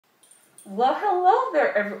Well, hello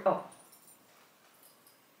there,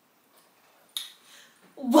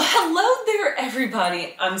 Well, hello there,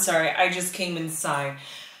 everybody. I'm sorry, I just came inside.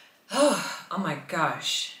 Oh my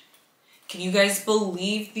gosh. Can you guys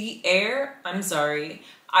believe the air? I'm sorry.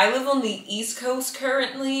 I live on the East Coast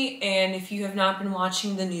currently, and if you have not been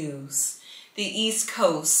watching the news, the East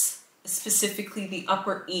Coast, specifically the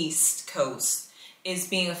Upper East Coast, is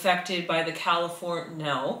being affected by the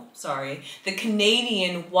the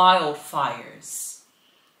Canadian wildfires.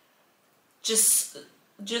 Just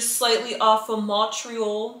slightly off of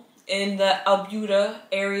Montreal in the Alberta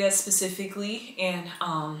area specifically, and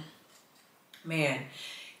man,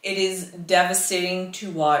 it is devastating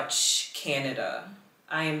to watch Canada.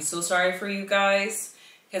 I am so sorry for you guys,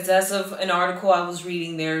 because as of an article I was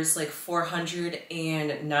reading, there's like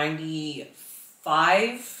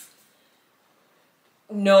 495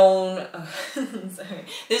 known sorry.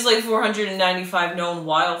 There's like 495 known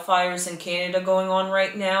wildfires in Canada going on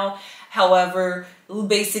right now. However,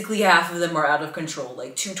 basically half of them are out of control,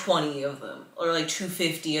 like 220 of them, or like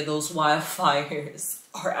 250 of those wildfires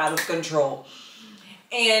are out of control.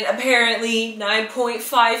 And apparently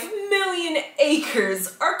 9.5 million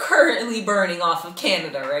acres are currently burning off of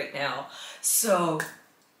Canada right now. So,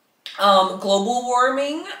 global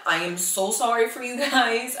warming, I am so sorry for you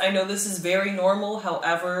guys. I know this is very normal.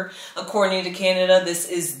 However, according to Canada, this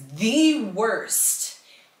is the worst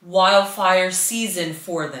wildfire season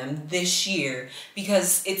for them this year,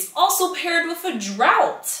 because it's also paired with a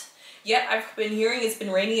drought. Yeah, I've been hearing it's been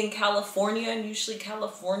raining in California, and usually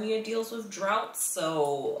California deals with droughts.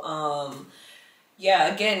 So, yeah,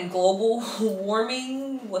 again, global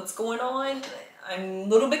warming, what's going on? I'm a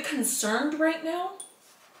little bit concerned right now.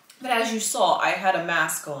 But as you saw, I had a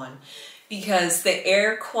mask on because the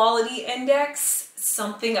air quality index,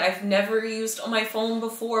 something I've never used on my phone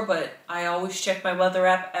before, but I always check my weather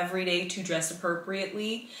app every day to dress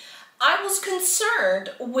appropriately. I was concerned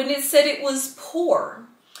when it said it was poor.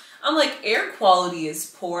 I'm like, air quality is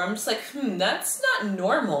poor. I'm just like, that's not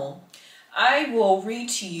normal. I will read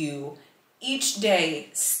to you each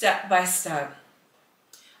day, step by step.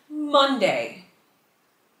 Monday.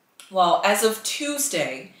 Well, as of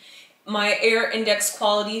Tuesday, my air index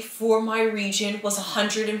quality for my region was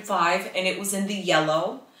 105, and it was in the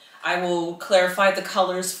yellow. I will clarify the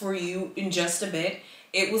colors for you in just a bit.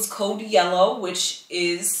 It was code yellow, which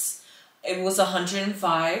is, it was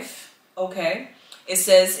 105, okay? It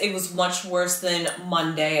says it was much worse than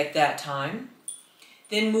Monday at that time.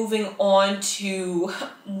 Then moving on to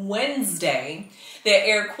Wednesday, the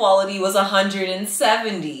air quality was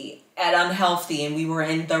 170 at unhealthy, and we were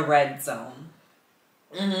in the red zone.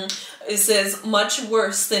 It says much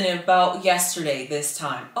worse than about yesterday this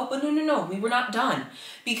time. Oh, but no, we were not done,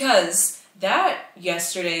 because that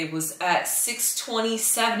yesterday was at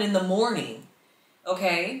 6:27 in the morning,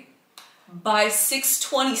 okay? By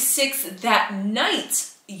 6:26 that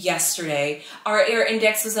night yesterday, our air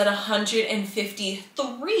index was at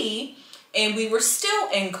 153, and we were still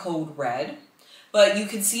in code red, but you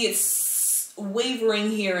can see it's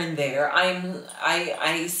wavering here and there.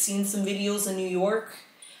 I seen some videos in New York.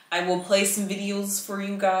 I will play some videos for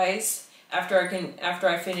you guys after I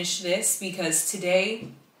finish this, because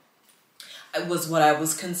today was what I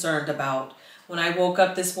was concerned about. When I woke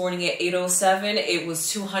up this morning at 8:07, it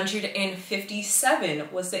was 257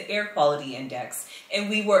 was the air quality index, and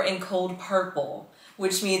we were in code purple,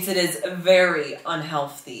 which means it is very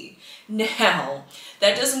unhealthy. Now,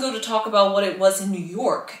 that doesn't go to talk about what it was in New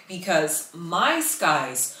York, because my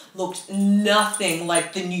skies looked nothing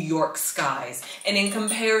like the New York skies, and in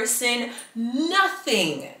comparison,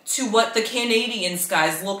 nothing to what the Canadian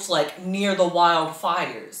skies looked like near the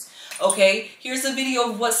wildfires. Okay, here's a video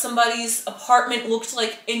of what somebody's apartment looked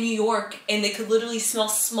like in New York, and they could literally smell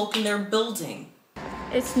smoke in their building.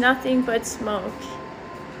 It's nothing but smoke.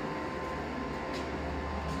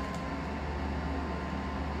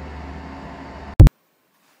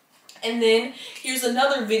 And then here's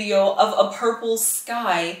another video of a purple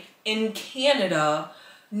sky in Canada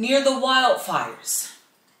near the wildfires.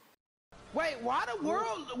 Wait, why the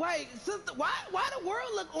world, sister, why the world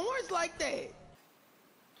look orange like that?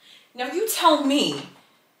 Now you tell me,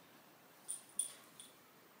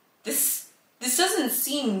 this doesn't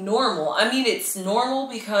seem normal. I mean, it's normal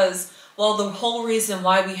because, well, the whole reason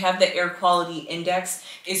why we have the air quality index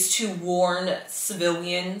is to warn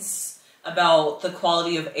civilians about the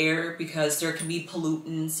quality of air, because there can be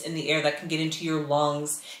pollutants in the air that can get into your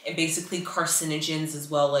lungs, and basically carcinogens as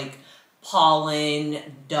well, like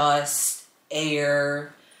pollen, dust,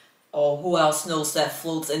 air. Oh, who else knows that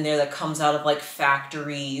floats in there that comes out of like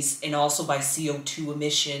factories, and also by CO2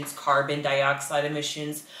 emissions, carbon dioxide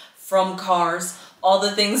emissions from cars, all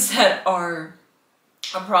the things that are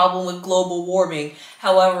a problem with global warming.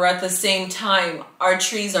 However, at the same time, our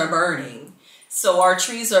trees are burning. So our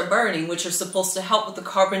trees are burning, which are supposed to help with the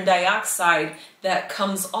carbon dioxide that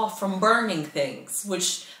comes off from burning things,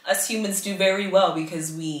 which us humans do very well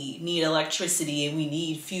because we need electricity and we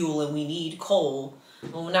need fuel and we need coal.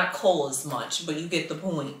 Well, not coal as much, but you get the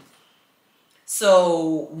point.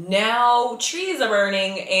 So now trees are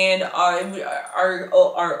burning and our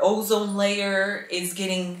ozone layer is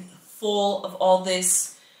getting full of all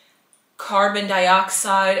this carbon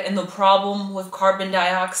dioxide. And the problem with carbon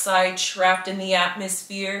dioxide trapped in the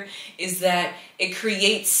atmosphere is that it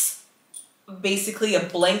creates basically a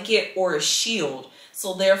blanket or a shield.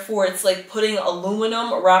 So therefore it's like putting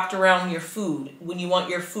aluminum wrapped around your food when you want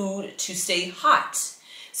your food to stay hot.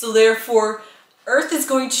 So therefore Earth is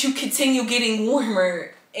going to continue getting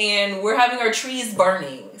warmer and we're having our trees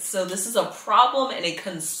burning. So this is a problem and a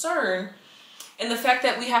concern, and the fact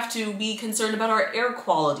that we have to be concerned about our air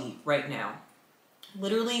quality right now.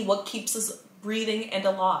 Literally what keeps us breathing and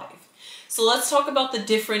alive. So let's talk about the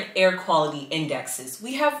different air quality indexes.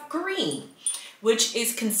 We have green, which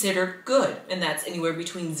is considered good, and that's anywhere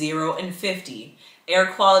between 0 and 50. Air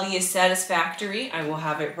quality is satisfactory. I will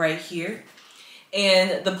have it right here.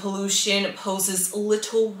 And the pollution poses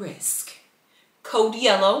little risk. Code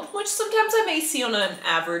yellow, which sometimes I may see on an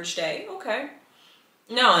average day. Okay.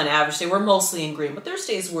 No, on an average day. We're mostly in green, but there's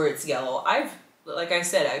days where it's yellow. Like I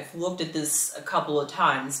said, I've looked at this a couple of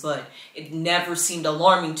times, but it never seemed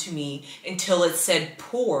alarming to me until it said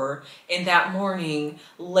poor. And that morning,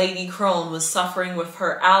 Lady Crone was suffering with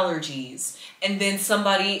her allergies. And then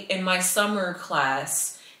somebody in my summer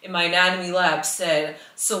class, in my anatomy lab, said,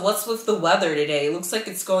 so what's with the weather today? It looks like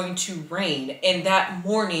it's going to rain. And that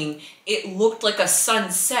morning, it looked like a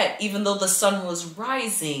sunset, even though the sun was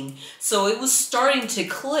rising. So it was starting to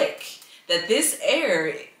click that this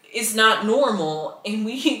air is not normal, and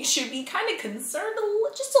we should be kind of concerned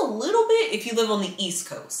just a little bit if you live on the East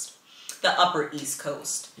Coast, the upper East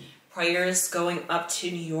Coast. Prayers going up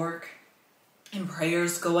to New York, and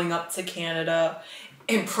prayers going up to Canada,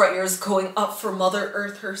 and prayers going up for Mother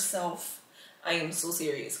Earth herself. I am so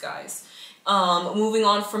serious, guys. Moving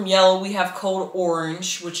on from yellow, we have code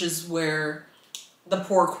orange, which is where the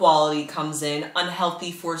poor quality comes in,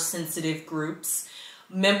 unhealthy for sensitive groups.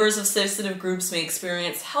 Members of sensitive groups may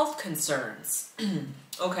experience health concerns.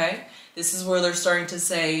 Okay, this is where they're starting to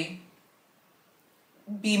say,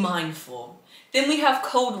 be mindful. Then we have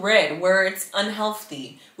code red, where it's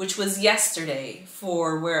unhealthy, which was yesterday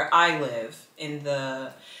for where I live in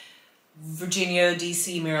the Virginia,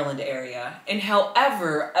 DC, Maryland area. And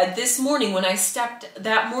however, this morning when I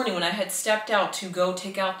had stepped out to go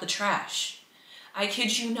take out the trash, I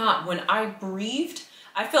kid you not, when I breathed,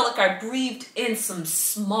 I felt like I breathed in some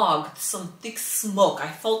smog, some thick smoke. I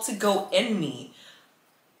felt it go in me.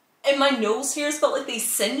 And my nose hairs felt like they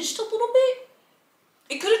singed a little bit.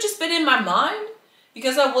 It could have just been in my mind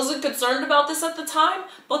because I wasn't concerned about this at the time.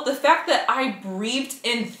 But the fact that I breathed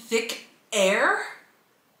in thick air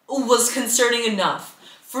was concerning enough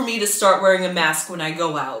for me to start wearing a mask when I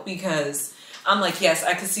go out. Because I'm like, yes,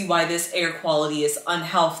 I can see why this air quality is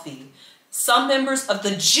unhealthy. Some members of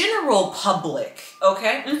the general public,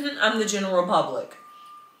 okay, I'm the general public,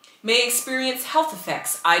 may experience health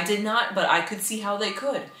effects. I did not, but I could see how they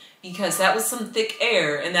could, because that was some thick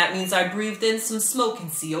air, and that means I breathed in some smoke and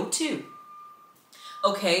CO2.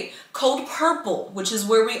 Okay, code purple, which is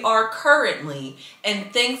where we are currently,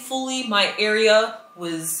 and thankfully my area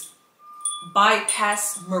was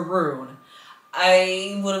bypass maroon.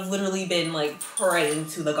 I would have literally been like praying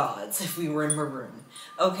to the gods if we were in maroon.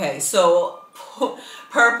 Okay, so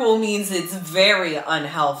purple means it's very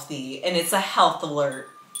unhealthy and it's a health alert.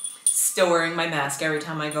 Still wearing my mask every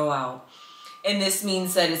time I go out. And this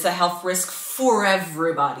means that it's a health risk for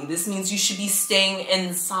everybody. This means you should be staying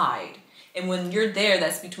inside. And when you're there,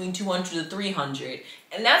 that's between 200 to 300.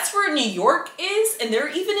 And that's where New York is. And they're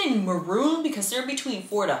even in maroon because they're between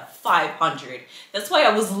 400 to 500. That's why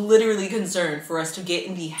I was literally concerned for us to get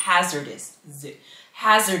in the hazardous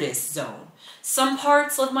zone. Some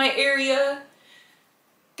parts of my area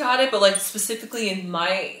got it, but like specifically in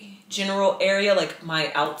my general area, like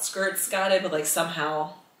my outskirts got it, but like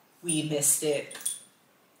somehow we missed it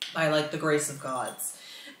by like the grace of gods.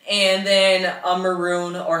 And then a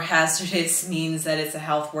maroon or hazardous means that it's a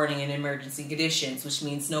health warning in emergency conditions, which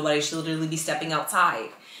means nobody should literally be stepping outside.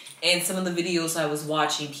 And some of the videos I was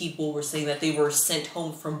watching, people were saying that they were sent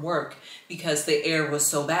home from work because the air was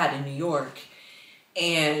so bad in New York.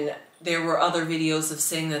 And there were other videos of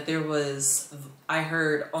saying that there was, I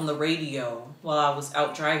heard on the radio while I was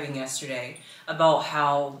out driving yesterday, about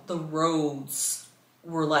how the roads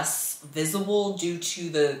were less visible due to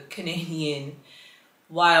the Canadian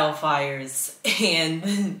wildfires,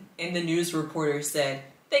 and the news reporter said,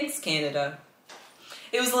 "Thanks, Canada."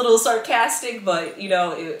 It was a little sarcastic, but you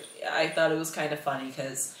know, I thought it was kind of funny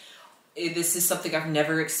because this is something I've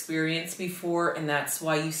never experienced before, and that's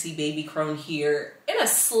why you see baby Crone here in a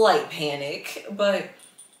slight panic. But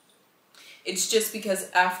it's just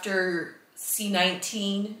because after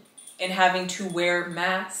C-19 and having to wear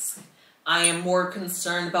masks, I am more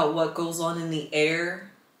concerned about what goes on in the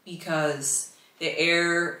air, because the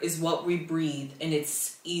air is what we breathe, and it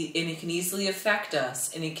can easily affect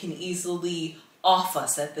us, and it can easily off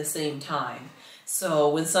us at the same time. So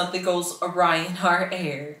when something goes awry in our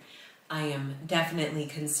air, I am definitely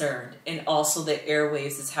concerned. And also the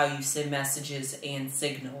airwaves is how you send messages and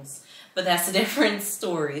signals. But that's a different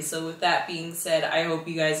story. So with that being said, I hope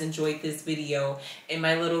you guys enjoyed this video and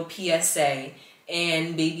my little PSA.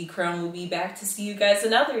 And baby Crone will be back to see you guys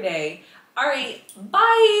another day. Alright,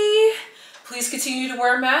 bye! Please continue to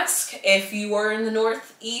wear a mask. If you are in the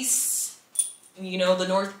Northeast, you know, the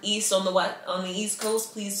Northeast on the East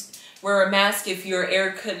Coast, please wear a mask. If your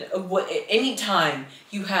air could, anytime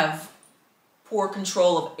you have poor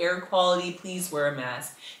control of air quality, please wear a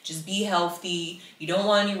mask. Just be healthy. You don't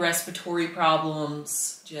want any respiratory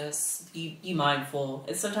problems. Just be mindful.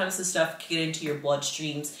 And sometimes this stuff can get into your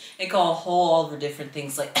bloodstreams and cause all the different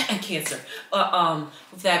things like cancer.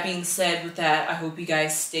 With that being said, I hope you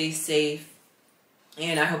guys stay safe.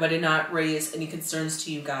 And I hope I did not raise any concerns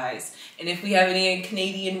to you guys. And if we have any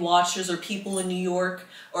Canadian watchers or people in New York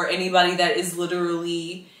or anybody that is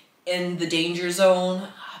literally in the danger zone,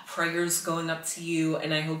 prayers going up to you,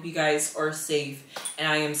 and I hope you guys are safe. And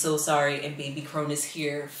I am so sorry, and baby Crone is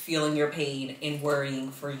here feeling your pain and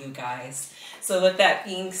worrying for you guys. So with that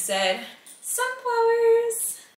being said, sunflowers!